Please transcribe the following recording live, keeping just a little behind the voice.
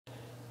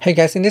Hey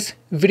guys, in this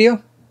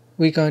video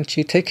we're going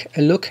to take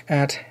a look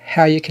at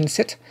how you can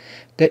set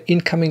the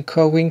incoming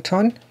call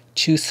ringtone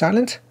to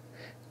silent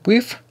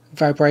with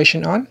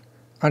vibration on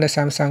the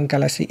Samsung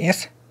Galaxy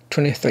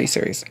S23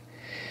 series.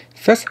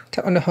 First,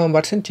 tap on the home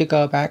button to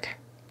go back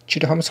to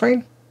the home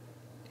screen,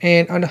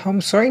 and on the home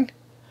screen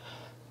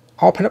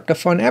open up the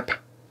phone app.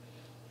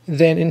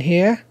 Then in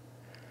here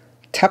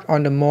tap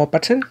on the more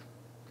button,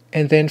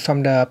 and then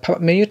from the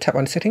pop-up menu tap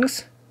on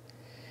settings.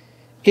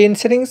 In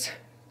settings,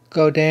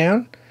 go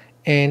down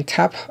and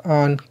tap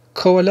on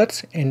call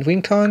alerts and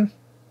ringtone.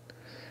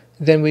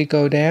 Then we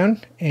go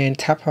down and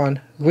tap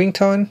on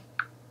ringtone.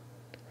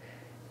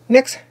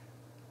 Next,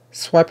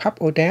 swipe up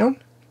or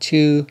down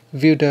to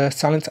view the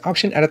silence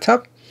option at the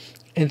top,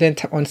 and then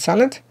tap on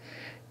silent.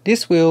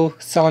 This will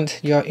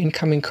silence your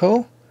incoming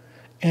call.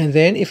 And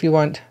then if you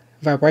want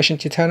vibration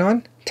to turn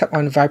on, tap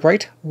on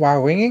vibrate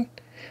while ringing.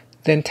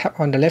 Then tap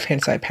on the left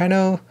hand side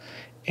panel,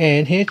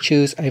 and here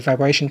choose a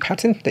vibration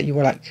pattern that you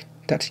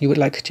would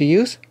like to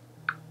use.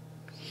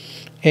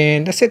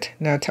 And that's it.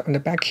 Now tap on the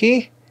back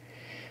key,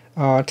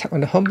 or tap on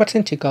the home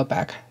button to go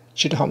back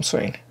to the home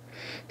screen.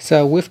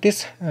 So with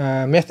this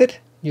method,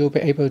 you'll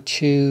be able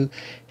to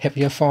have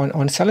your phone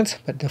on silent,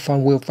 but the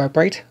phone will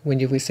vibrate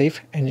when you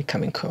receive an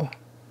incoming call.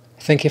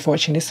 Thank you for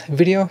watching this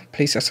video.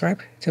 Please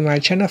subscribe to my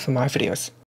channel for more videos.